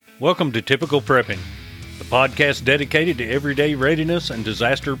Welcome to Typical Prepping, the podcast dedicated to everyday readiness and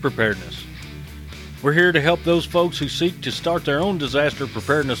disaster preparedness. We're here to help those folks who seek to start their own disaster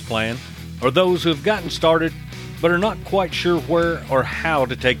preparedness plan, or those who have gotten started but are not quite sure where or how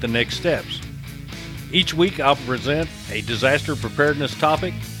to take the next steps. Each week I'll present a disaster preparedness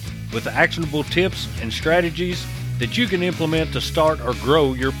topic with actionable tips and strategies that you can implement to start or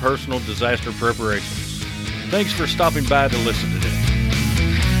grow your personal disaster preparations. Thanks for stopping by to listen today.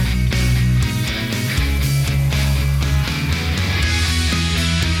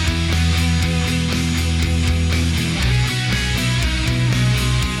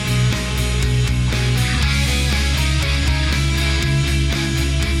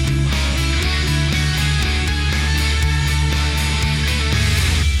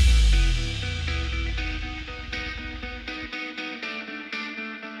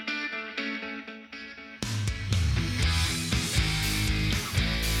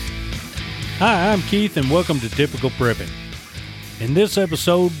 Hi, I'm Keith and welcome to Typical Prepping. In this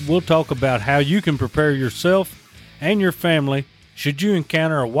episode, we'll talk about how you can prepare yourself and your family should you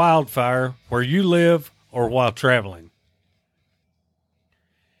encounter a wildfire where you live or while traveling.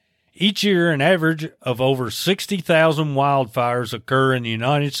 Each year, an average of over 60,000 wildfires occur in the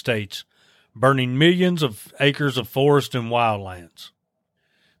United States, burning millions of acres of forest and wildlands.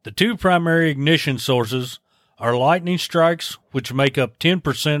 The two primary ignition sources are lightning strikes, which make up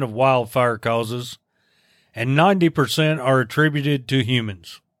 10% of wildfire causes, and 90% are attributed to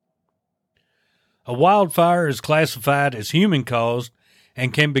humans. A wildfire is classified as human-caused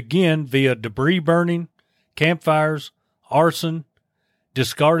and can begin via debris burning, campfires, arson,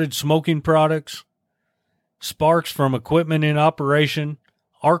 discarded smoking products, sparks from equipment in operation,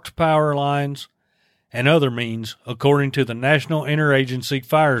 arced power lines, and other means, according to the National Interagency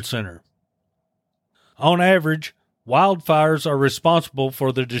Fire Center. On average, wildfires are responsible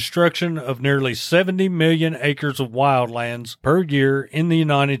for the destruction of nearly 70 million acres of wildlands per year in the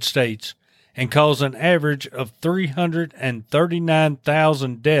United States and cause an average of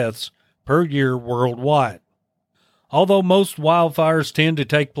 339,000 deaths per year worldwide. Although most wildfires tend to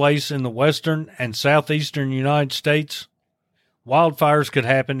take place in the western and southeastern United States, wildfires could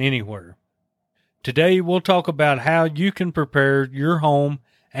happen anywhere. Today, we'll talk about how you can prepare your home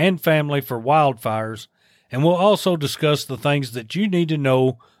and family for wildfires, and we'll also discuss the things that you need to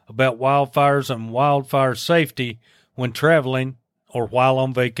know about wildfires and wildfire safety when traveling or while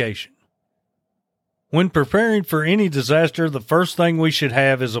on vacation. When preparing for any disaster, the first thing we should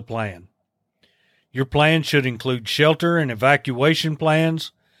have is a plan. Your plan should include shelter and evacuation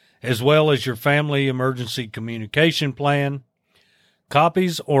plans, as well as your family emergency communication plan,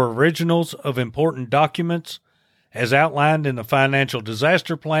 copies or originals of important documents, as outlined in the Financial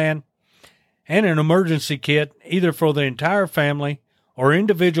Disaster Plan, and an emergency kit either for the entire family or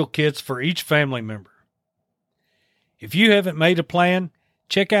individual kits for each family member. If you haven't made a plan,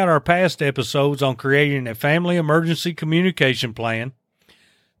 check out our past episodes on creating a family emergency communication plan,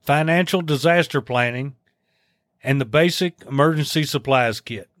 financial disaster planning, and the basic emergency supplies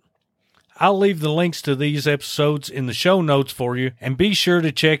kit. I'll leave the links to these episodes in the show notes for you, and be sure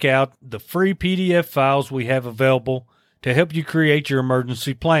to check out the free PDF files we have available to help you create your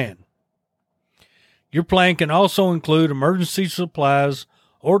emergency plan. Your plan can also include emergency supplies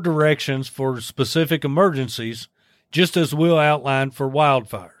or directions for specific emergencies, just as we'll outline for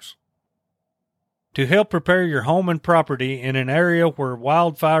wildfires. To help prepare your home and property in an area where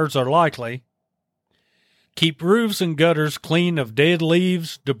wildfires are likely, keep roofs and gutters clean of dead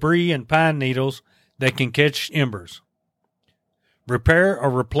leaves, debris, and pine needles that can catch embers. Repair or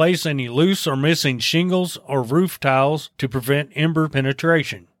replace any loose or missing shingles or roof tiles to prevent ember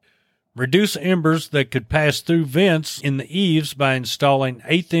penetration. Reduce embers that could pass through vents in the eaves by installing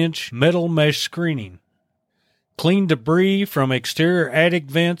 1/8-inch metal mesh screening. Clean debris from exterior attic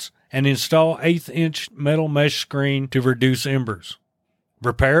vents and install 1/8-inch metal mesh screen to reduce embers.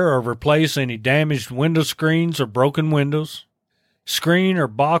 Repair or replace any damaged window screens or broken windows. Screen or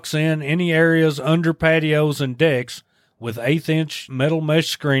box in any areas under patios and decks with 1/8-inch metal mesh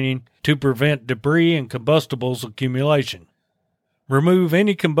screening to prevent debris and combustibles accumulation. Remove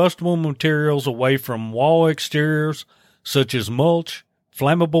any combustible materials away from wall exteriors such as mulch,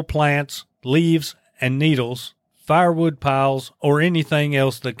 flammable plants, leaves, and needles, firewood piles, or anything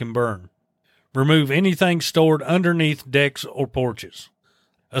else that can burn. Remove anything stored underneath decks or porches.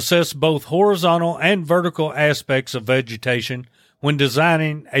 Assess both horizontal and vertical aspects of vegetation when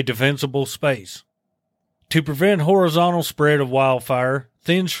designing a defensible space. To prevent horizontal spread of wildfire,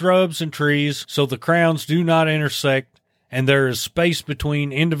 thin shrubs and trees so the crowns do not intersect and there is space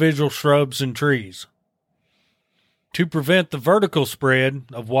between individual shrubs and trees. To prevent the vertical spread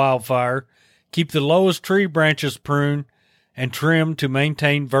of wildfire, keep the lowest tree branches pruned and trimmed to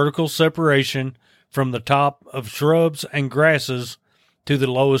maintain vertical separation from the top of shrubs and grasses to the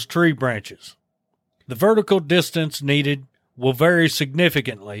lowest tree branches. The vertical distance needed will vary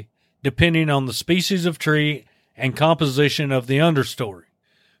significantly depending on the species of tree and composition of the understory.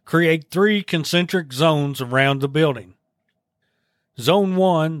 Create 3 concentric zones around the building. Zone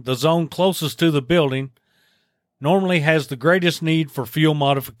 1, the zone closest to the building, normally has the greatest need for fuel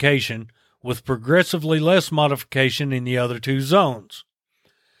modification, with progressively less modification in the other 2 zones.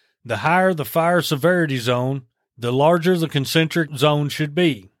 The higher the fire severity zone, the larger the concentric zone should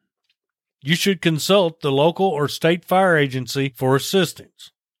be. You should consult the local or state fire agency for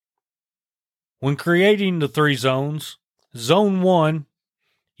assistance. When creating the 3 zones, Zone 1,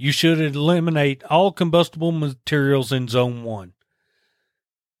 you should eliminate all combustible materials in Zone 1.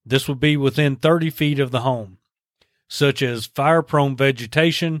 This would be within 30 feet of the home, such as fire-prone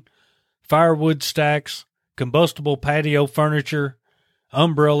vegetation, firewood stacks, combustible patio furniture,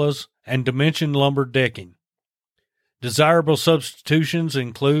 umbrellas, and dimension lumber decking. Desirable substitutions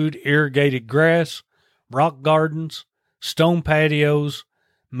include irrigated grass, rock gardens, stone patios,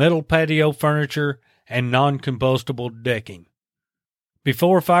 metal patio furniture, and non-combustible decking.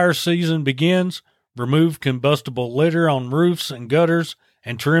 Before fire season begins, remove combustible litter on roofs and gutters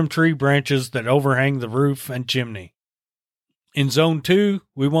and trim tree branches that overhang the roof and chimney. In Zone 2,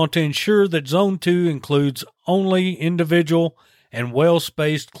 we want to ensure that Zone 2 includes only individual and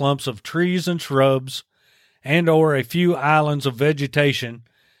well-spaced clumps of trees and shrubs and or a few islands of vegetation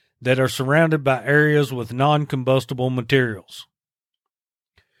that are surrounded by areas with non-combustible materials.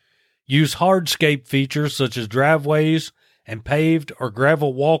 Use hardscape features such as driveways and paved or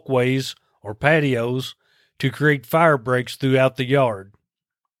gravel walkways or patios to create fire breaks throughout the yard.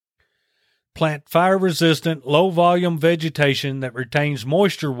 Plant fire-resistant, low-volume vegetation that retains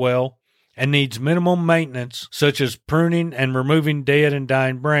moisture well and needs minimum maintenance, such as pruning and removing dead and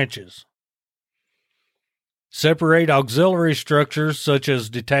dying branches. Separate auxiliary structures such as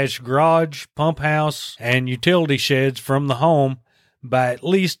detached garage, pump house, and utility sheds from the home by at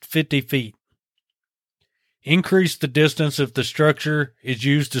least 50 feet. Increase the distance if the structure is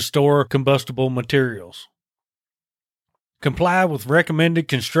used to store combustible materials. Comply with recommended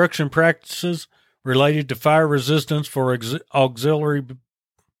construction practices related to fire resistance for auxiliary.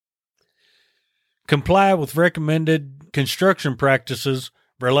 Comply with recommended construction practices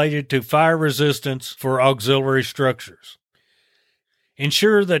related to fire resistance for auxiliary structures.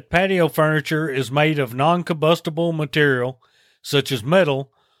 Ensure that patio furniture is made of non-combustible material, such as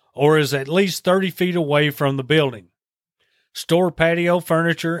metal, or is at least 30 feet away from the building. Store patio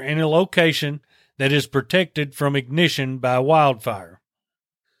furniture in a location that is protected from ignition by wildfire.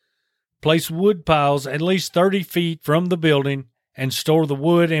 Place wood piles at least 30 feet from the building and store the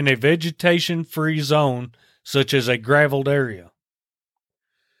wood in a vegetation-free zone, such as a graveled area.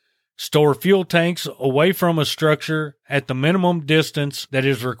 Store fuel tanks away from a structure at the minimum distance that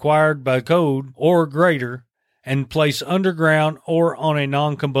is required by code or greater, and place underground or on a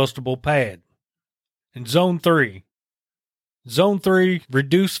non-combustible pad. In Zone 3,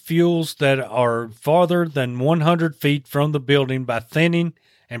 reduce fuels that are farther than 100 feet from the building by thinning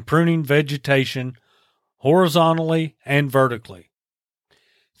and pruning vegetation horizontally and vertically.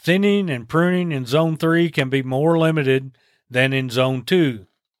 Thinning and pruning in Zone 3 can be more limited than in Zone 2.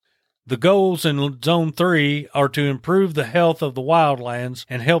 The goals in Zone 3 are to improve the health of the wildlands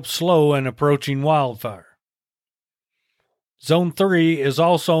and help slow an approaching wildfire. Zone 3 is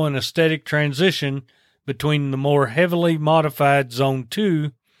also an aesthetic transition between the more heavily modified Zone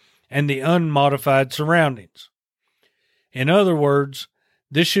 2 and the unmodified surroundings. In other words,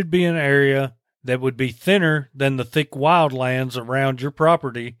 this should be an area that would be thinner than the thick wildlands around your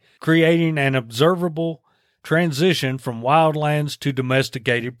property, creating an observable transition from wildlands to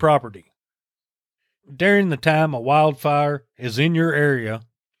domesticated property. During the time a wildfire is in your area,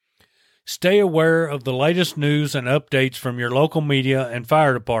 stay aware of the latest news and updates from your local media and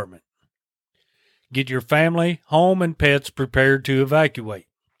fire department. Get your family, home, and pets prepared to evacuate.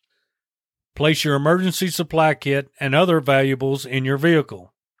 Place your emergency supply kit and other valuables in your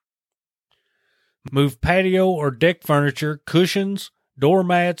vehicle. Move patio or deck furniture, cushions,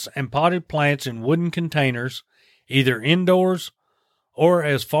 doormats, and potted plants in wooden containers, either indoors or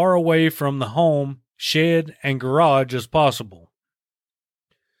as far away from the home, shed, and garage as possible.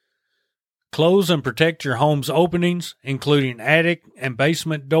 Close and protect your home's openings, including attic and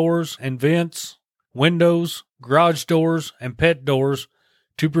basement doors and vents, windows, garage doors, and pet doors,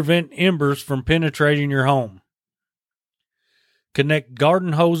 to prevent embers from penetrating your home. Connect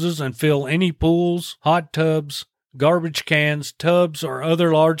garden hoses and fill any pools, hot tubs, garbage cans, tubs, or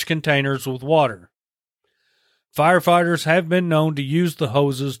other large containers with water. Firefighters have been known to use the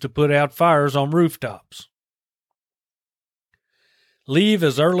hoses to put out fires on rooftops. Leave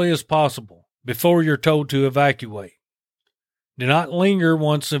as early as possible before you're told to evacuate. Do not linger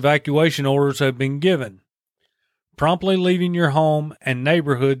once evacuation orders have been given. Promptly leaving your home and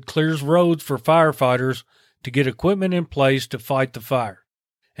neighborhood clears roads for firefighters to get equipment in place to fight the fire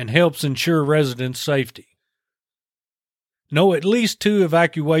and helps ensure residents' safety. Know at least 2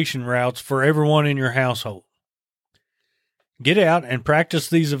 evacuation routes for everyone in your household. Get out and practice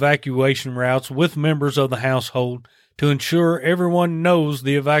these evacuation routes with members of the household to ensure everyone knows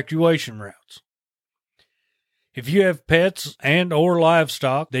the evacuation routes. If you have pets and or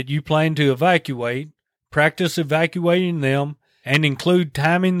livestock that you plan to evacuate, practice evacuating them and include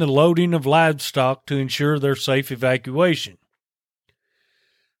timing the loading of livestock to ensure their safe evacuation.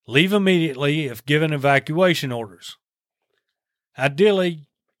 Leave immediately if given evacuation orders. Ideally,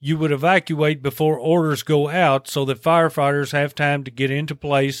 you would evacuate before orders go out so that firefighters have time to get into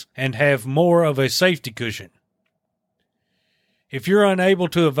place and have more of a safety cushion. If you're unable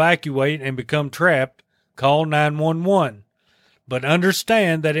to evacuate and become trapped, call 911, but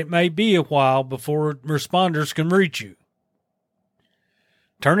understand that it may be a while before responders can reach you.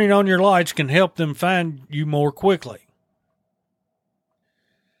 Turning on your lights can help them find you more quickly.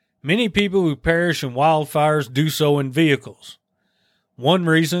 Many people who perish in wildfires do so in vehicles. One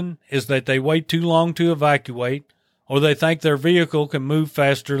reason is that they wait too long to evacuate, or they think their vehicle can move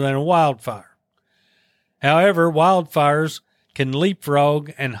faster than a wildfire. However, wildfires can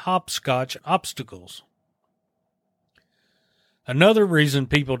leapfrog and hopscotch obstacles. Another reason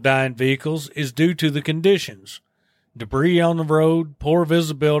people die in vehicles is due to the conditions: debris on the road, poor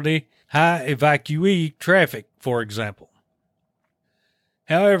visibility, high evacuee traffic, for example.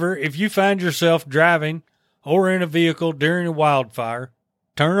 However, if you find yourself driving or in a vehicle during a wildfire,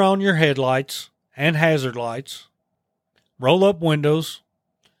 turn on your headlights and hazard lights, roll up windows,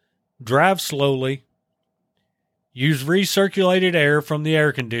 drive slowly, use recirculated air from the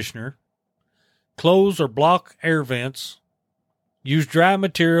air conditioner, close or block air vents, use dry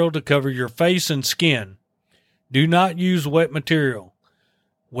material to cover your face and skin. Do not use wet material.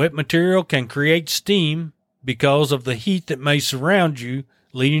 Wet material can create steam because of the heat that may surround you,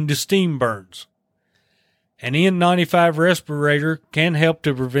 leading to steam burns. An N95 respirator can help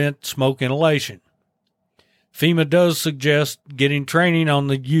to prevent smoke inhalation. FEMA does suggest getting training on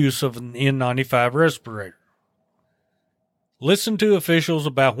the use of an N95 respirator. Listen to officials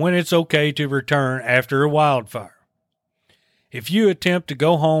about when it's okay to return after a wildfire. If you attempt to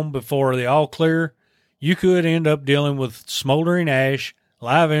go home before the all clear, you could end up dealing with smoldering ash,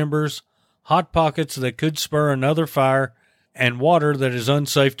 live embers, hot pockets that could spur another fire, and water that is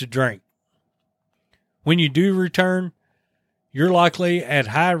unsafe to drink. When you do return, you're likely at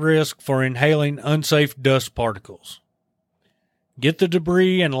high risk for inhaling unsafe dust particles. Get the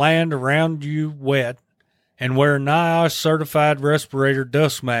debris and land around you wet, and wear NIOSH certified respirator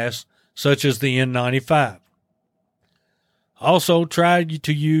dust masks such as the N95. Also, try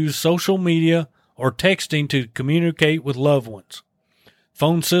to use social media or texting to communicate with loved ones.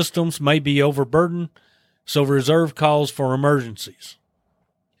 Phone systems may be overburdened, so reserve calls for emergencies.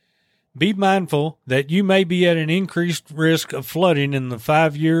 Be mindful that you may be at an increased risk of flooding in the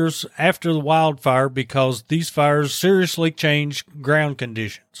 5 years after the wildfire because these fires seriously change ground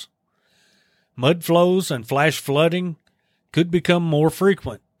conditions. Mud flows and flash flooding could become more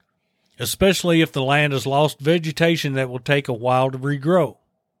frequent, especially if the land has lost vegetation that will take a while to regrow.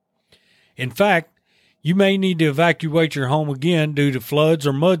 In fact, you may need to evacuate your home again due to floods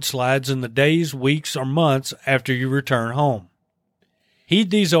or mudslides in the days, weeks, or months after you return home. Heed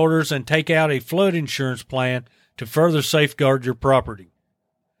these orders and take out a flood insurance plan to further safeguard your property.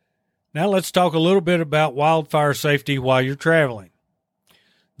 Now let's talk a little bit about wildfire safety while you're traveling.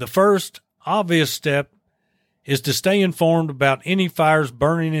 The first obvious step is to stay informed about any fires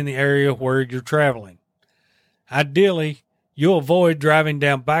burning in the area where you're traveling. Ideally, you'll avoid driving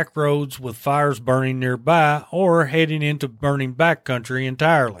down back roads with fires burning nearby or heading into burning backcountry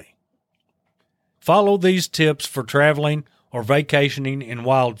entirely. Follow these tips for traveling or vacationing in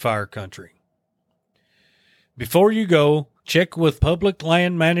wildfire country. Before you go, check with public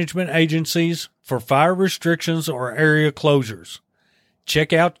land management agencies for fire restrictions or area closures.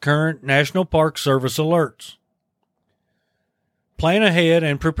 Check out current National Park Service alerts. Plan ahead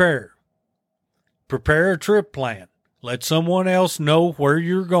and prepare. Prepare a trip plan. Let someone else know where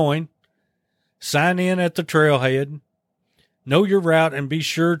you're going. Sign in at the trailhead. Know your route and be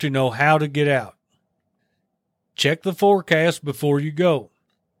sure to know how to get out. Check the forecast before you go.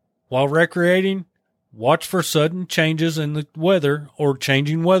 While recreating, Watch for sudden changes in the weather or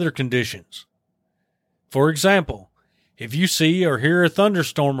changing weather conditions. For example, if you see or hear a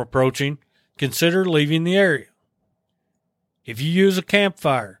thunderstorm approaching, consider leaving the area. If you use a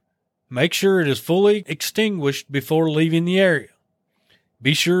campfire, make sure it is fully extinguished before leaving the area.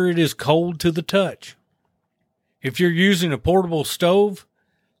 Be sure it is cold to the touch. If you're using a portable stove,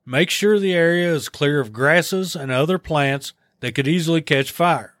 make sure the area is clear of grasses and other plants that could easily catch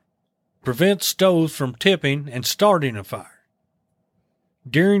fire. Prevent stoves from tipping and starting a fire.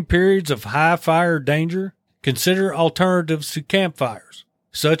 During periods of high fire danger, consider alternatives to campfires,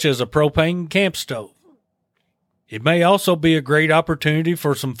 such as a propane camp stove. It may also be a great opportunity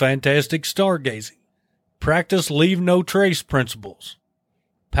for some fantastic stargazing. Practice leave no trace principles.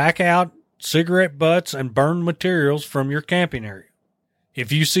 Pack out cigarette butts and burned materials from your camping area.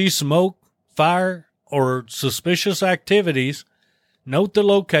 If you see smoke, fire, or suspicious activities, note the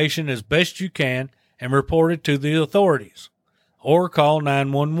location as best you can and report it to the authorities, or call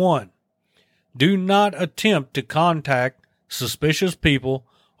 911. Do not attempt to contact suspicious people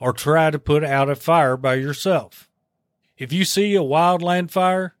or try to put out a fire by yourself. If you see a wildland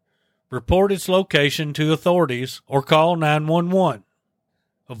fire, report its location to authorities or call 911.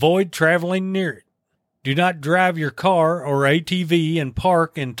 Avoid traveling near it. Do not drive your car or ATV and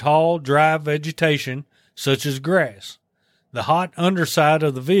park in tall, dry vegetation such as grass. The hot underside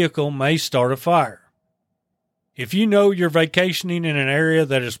of the vehicle may start a fire. If you know you're vacationing in an area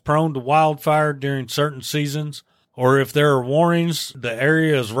that is prone to wildfire during certain seasons, or if there are warnings the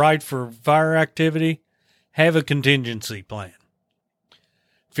area is right for fire activity, have a contingency plan.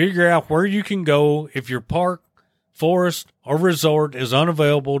 Figure out where you can go if your park, forest, or resort is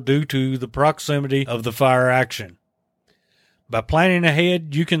unavailable due to the proximity of the fire action. By planning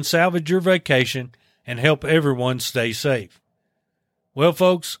ahead, you can salvage your vacation and help everyone stay safe. Well,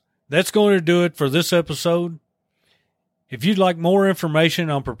 folks, that's going to do it for this episode. If you'd like more information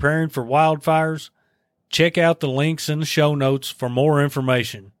on preparing for wildfires, check out the links in the show notes for more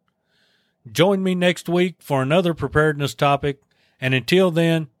information. Join me next week for another preparedness topic, and until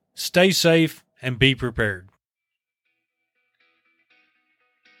then, stay safe and be prepared.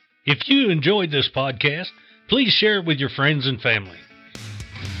 If you enjoyed this podcast, please share it with your friends and family.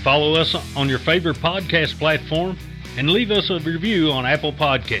 Follow us on your favorite podcast platform and leave us a review on Apple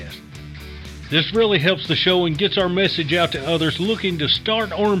Podcasts. This really helps the show and gets our message out to others looking to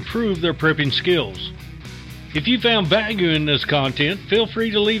start or improve their prepping skills. If you found value in this content, feel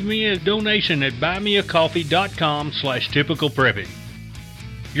free to leave me a donation at buymeacoffee.com/typicalprepping.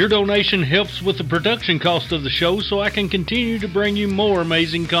 Your donation helps with the production cost of the show so I can continue to bring you more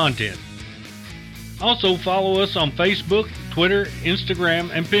amazing content. Also, follow us on Facebook, Twitter, Instagram,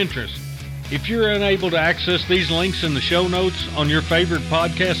 and Pinterest. If you're unable to access these links in the show notes on your favorite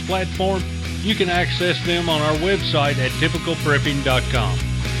podcast platform, you can access them on our website at typicalprepping.com.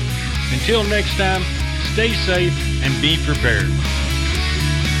 Until next time, stay safe and be prepared.